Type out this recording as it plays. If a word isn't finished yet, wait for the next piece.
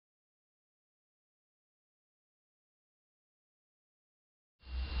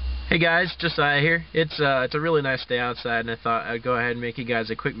Hey guys, Josiah here. It's a really nice day outside, and I thought I'd go ahead and make you guys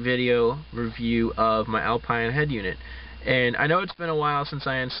a quick video review of my Alpine head unit. And I know it's been a while since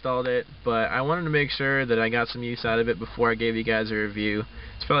I installed it, but I wanted to make sure that I got some use out of it before I gave you guys a review.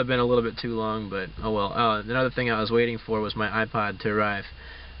 It's probably been a little bit too long, but oh well. Another thing I was waiting for was my iPod to arrive,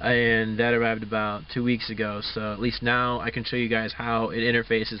 and that arrived about 2 weeks ago, so at least now I can show you guys how it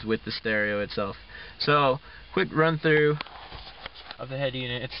interfaces with the stereo itself. So, quick run through of the head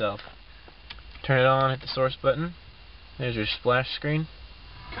unit itself. Turn it on, hit the source button. There's your splash screen.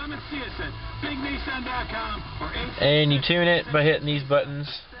 Come and see us at bignissan.com or and you tune it by hitting these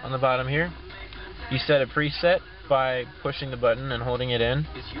buttons on the bottom here. You set a preset by pushing the button and holding it in.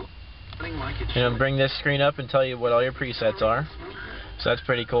 And it'll bring this screen up and tell you what all your presets are. So that's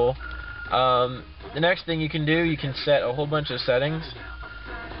pretty cool. The next thing you can do, you can set a whole bunch of settings,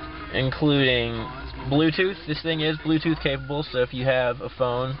 including Bluetooth. This thing is Bluetooth capable, so if you have a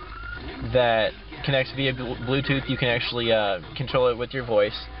phone that connects via Bluetooth, you can actually control it with your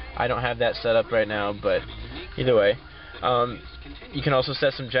voice. I don't have that set up right now, but either way. You can also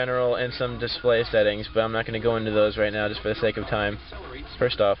set some general and some display settings, but I'm not going to go into those right now just for the sake of time.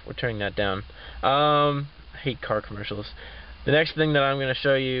 First off, we're turning that down. I hate car commercials. The next thing that I'm going to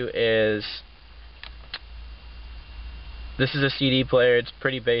show you is, this is a CD player. It's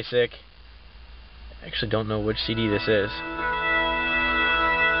pretty basic. I actually don't know which CD this is.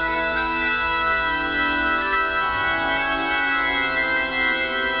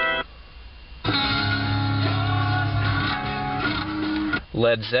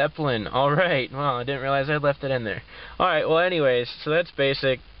 Led Zeppelin. Alright, well, I didn't realize I left it in there. Alright, well anyways, so that's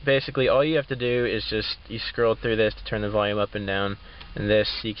basic. Basically, all you have to do is just, you scroll through this to turn the volume up and down, and this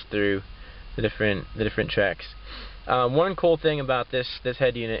seeks through the different tracks. One cool thing about this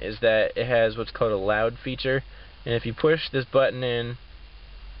head unit is that it has what's called a loud feature, and if you push this button in,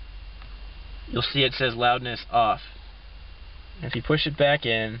 you'll see it says loudness off. And if you push it back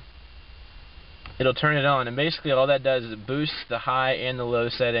in, it'll turn it on, and basically all that does is it boosts the high and the low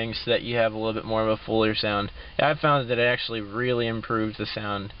settings so that you have a little bit more of a fuller sound. I've found that it actually really improves the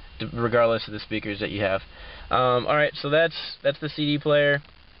sound regardless of the speakers that you have. Alright, so that's the CD player.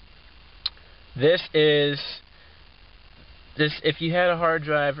 If you had a hard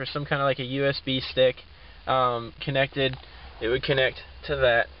drive or some kind of like a USB stick connected, it would connect to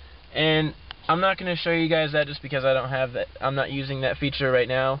that. And I'm not going to show you guys that just because I don't have that. I'm not using that feature right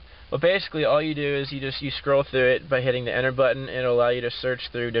now. But basically, all you do is you scroll through it by hitting the enter button, and it'll allow you to search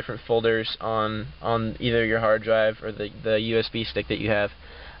through different folders on either your hard drive or the USB stick that you have.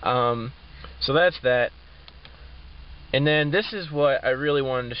 So that's that. And then this is what I really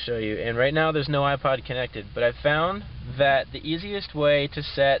wanted to show you. And right now there's no iPod connected, but I found that the easiest way to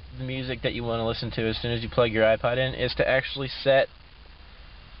set the music that you want to listen to as soon as you plug your iPod in is to actually set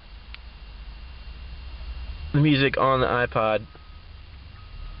the music on the iPod.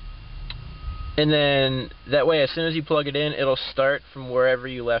 And then that way, as soon as you plug it in, it'll start from wherever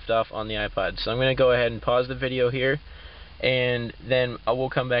you left off on the iPod. So I'm going to go ahead and pause the video here, and then I will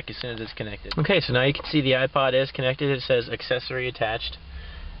come back as soon as it's connected. Okay, so now you can see the iPod is connected. It says accessory attached,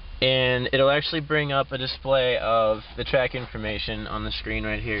 and it'll actually bring up a display of the track information on the screen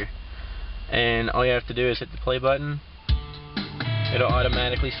right here. And all you have to do is hit the play button. It'll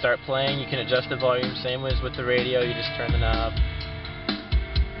automatically start playing. You can adjust the volume, same as with the radio. You just turn the knob.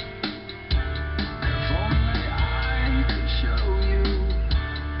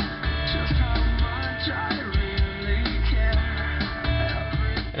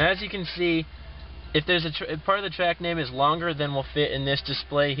 And as you can see, if there's if part of the track name is longer than will fit in this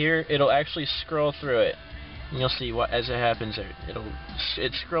display here, it'll actually scroll through it. And you'll see what as it happens.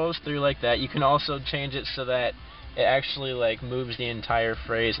 It scrolls through like that. You can also change it so that it actually like moves the entire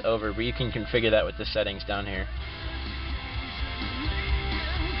phrase over, but you can configure that with the settings down here.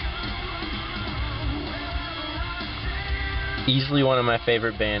 Easily one of my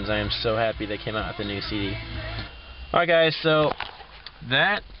favorite bands. I am so happy they came out with a new CD. Alright guys, so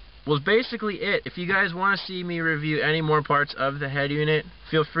that was basically it. If you guys want to see me review any more parts of the head unit,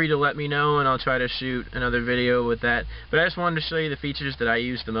 feel free to let me know and I'll try to shoot another video with that. But I just wanted to show you the features that I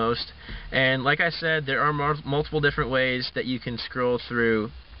use the most. And like I said, there are multiple different ways that you can scroll through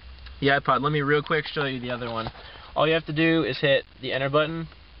the iPod. Let me real quick show you the other one. All you have to do is hit the enter button.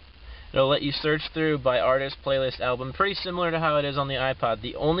 It'll let you search through by artist, playlist, album, pretty similar to how it is on the iPod.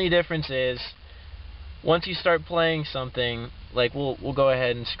 The only difference is, once you start playing something, like we'll go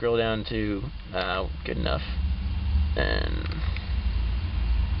ahead and scroll down to good enough. And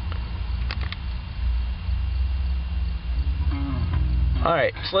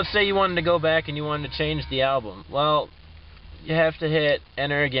alright, so let's say you wanted to go back and you wanted to change the album. Well, you have to hit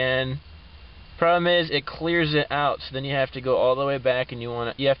enter again. Problem is, it clears it out, so then you have to go all the way back, and you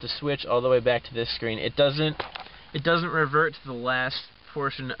have to switch all the way back to this screen. It doesn't revert to the last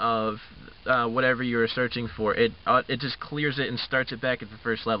portion of whatever you were searching for. It just clears it and starts it back at the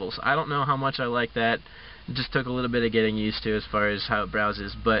first level. So I don't know how much I like that. It just took a little bit of getting used to as far as how it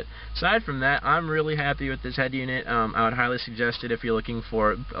browses. But aside from that, I'm really happy with this head unit. I would highly suggest it if you're looking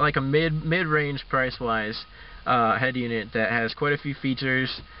for like a mid-range price-wise head unit that has quite a few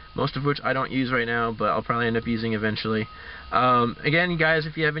features, most of which I don't use right now, but I'll probably end up using eventually. Again, guys,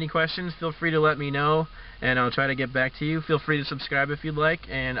 if you have any questions, feel free to let me know, and I'll try to get back to you. Feel free to subscribe if you'd like,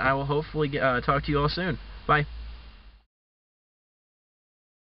 and I will hopefully talk to you all soon. Bye.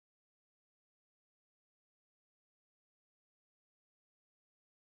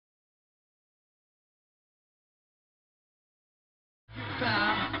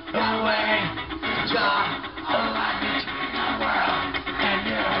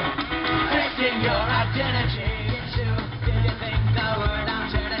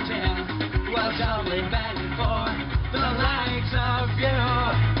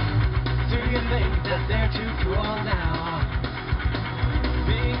 They're too cool now.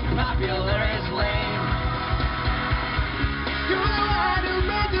 Being popular